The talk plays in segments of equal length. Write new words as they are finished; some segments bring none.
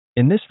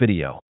In this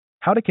video,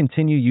 how to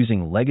continue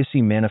using legacy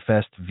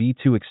Manifest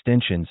v2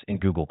 extensions in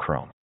Google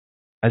Chrome.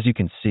 As you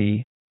can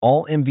see,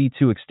 all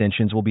MV2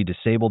 extensions will be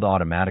disabled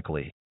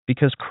automatically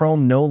because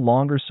Chrome no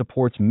longer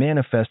supports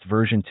Manifest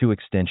version 2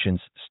 extensions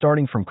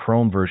starting from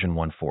Chrome version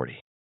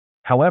 140.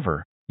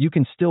 However, you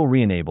can still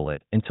re-enable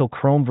it until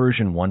Chrome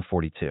version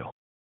 142.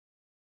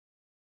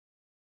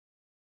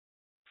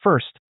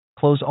 First,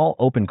 close all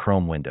open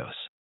Chrome windows.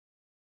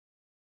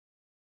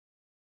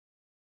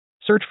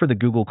 Search for the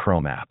Google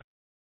Chrome app.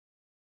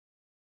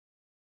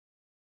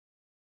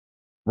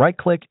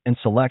 Right-click and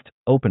select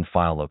Open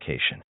File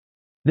Location.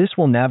 This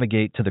will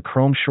navigate to the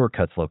Chrome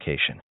Shortcuts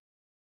location.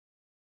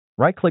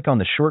 Right-click on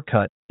the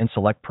shortcut and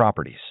select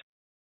Properties.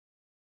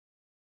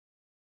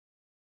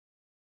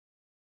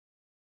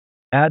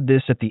 Add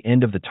this at the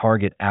end of the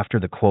target after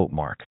the quote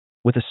mark,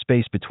 with a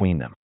space between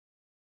them.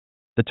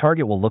 The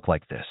target will look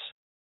like this.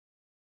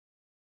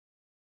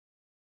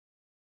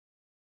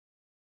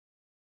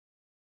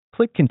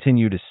 Click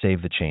Continue to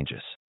save the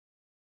changes.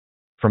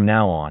 From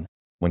now on,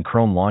 when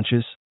Chrome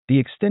launches, the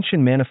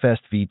extension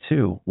Manifest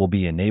v2 will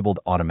be enabled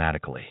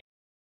automatically.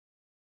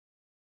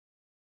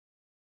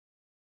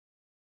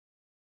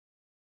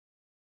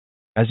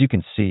 As you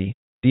can see,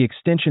 the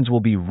extensions will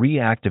be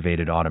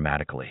reactivated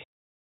automatically.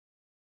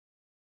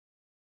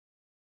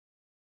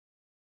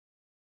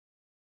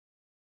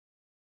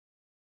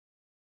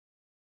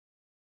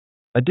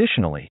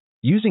 Additionally,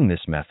 using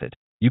this method,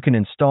 you can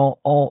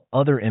install all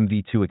other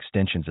MV2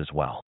 extensions as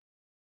well.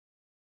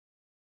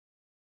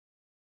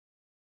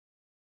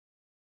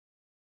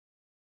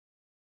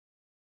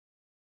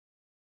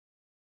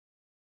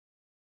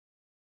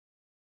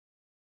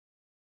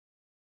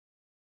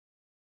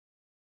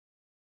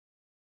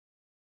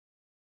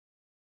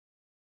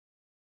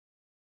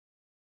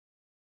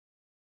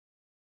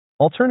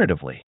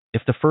 Alternatively,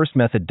 if the first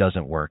method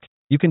doesn't work,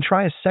 you can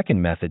try a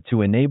second method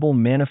to enable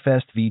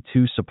Manifest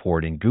v2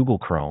 support in Google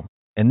Chrome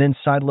and then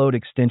sideload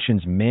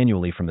extensions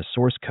manually from the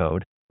source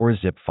code or a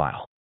zip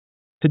file.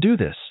 To do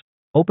this,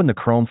 open the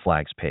Chrome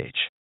Flags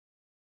page.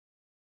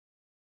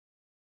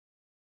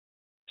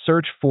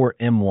 Search for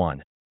M1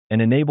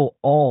 and enable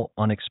all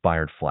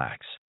unexpired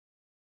flags.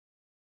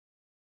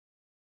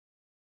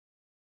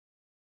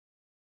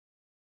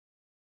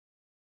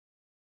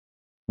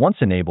 Once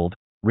enabled,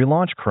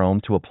 relaunch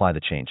Chrome to apply the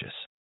changes.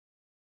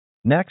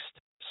 Next,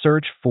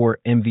 search for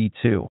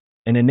MV2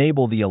 and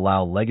enable the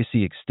Allow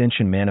Legacy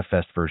Extension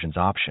Manifest Versions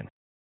option.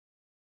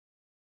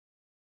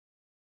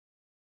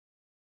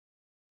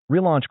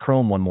 Relaunch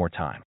Chrome one more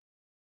time.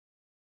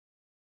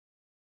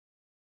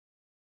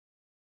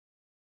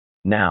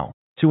 Now,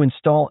 to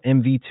install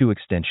MV2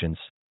 extensions,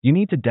 you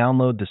need to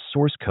download the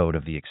source code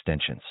of the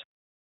extensions.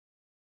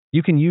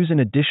 You can use an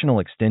additional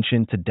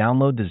extension to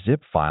download the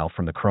zip file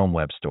from the Chrome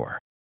Web Store.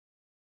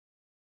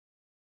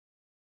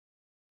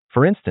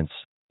 For instance,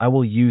 I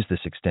will use this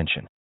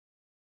extension.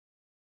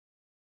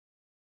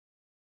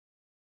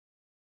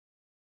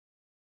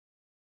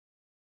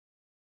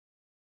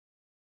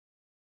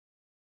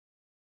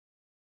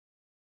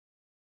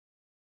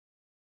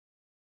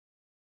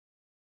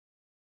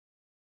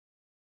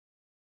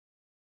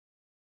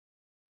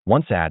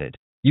 Once added,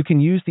 you can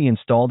use the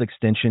installed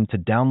extension to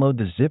download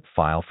the zip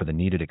file for the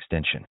needed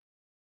extension.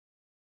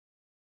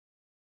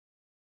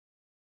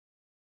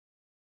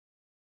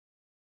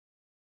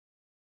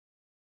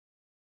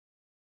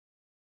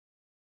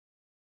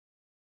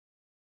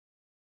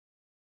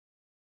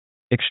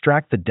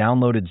 Extract the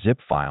downloaded zip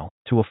file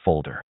to a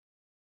folder.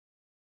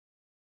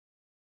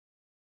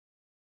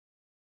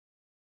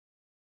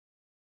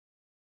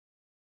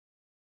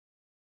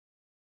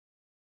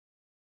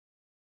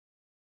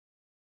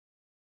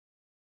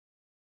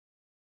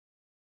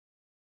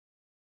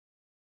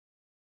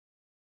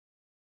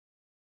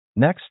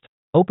 Next,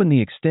 open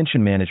the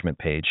Extension Management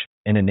page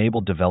and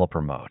enable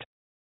Developer Mode.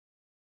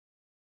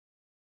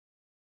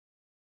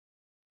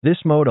 This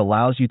mode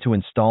allows you to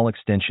install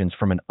extensions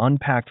from an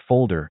unpacked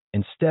folder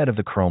instead of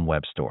the Chrome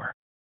Web Store.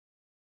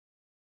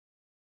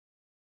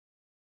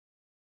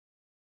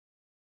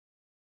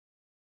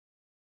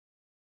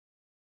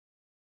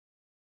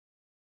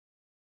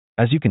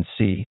 As you can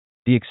see,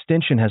 the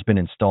extension has been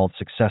installed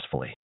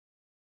successfully.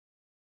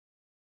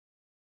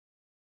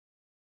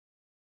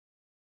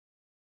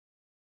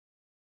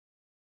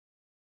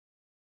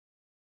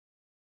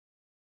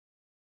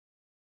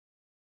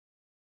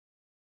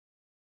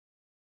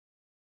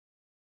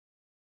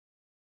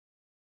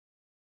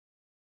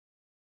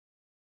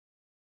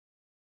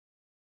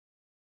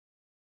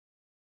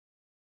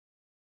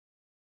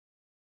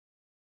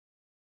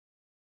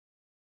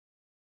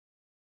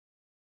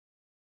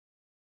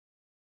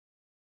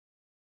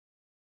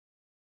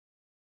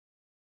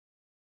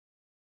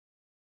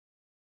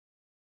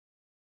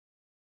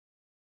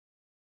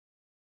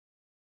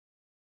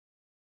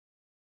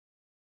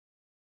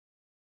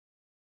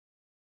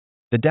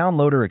 The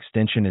downloader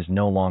extension is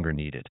no longer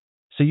needed,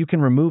 so you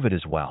can remove it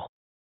as well.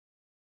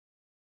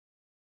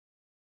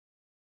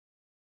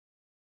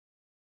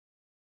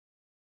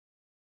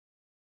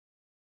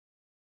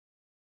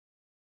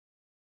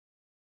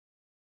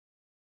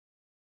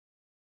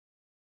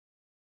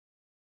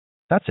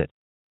 That's it.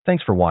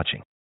 Thanks for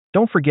watching.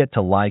 Don't forget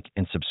to like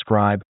and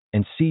subscribe,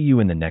 and see you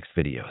in the next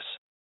videos.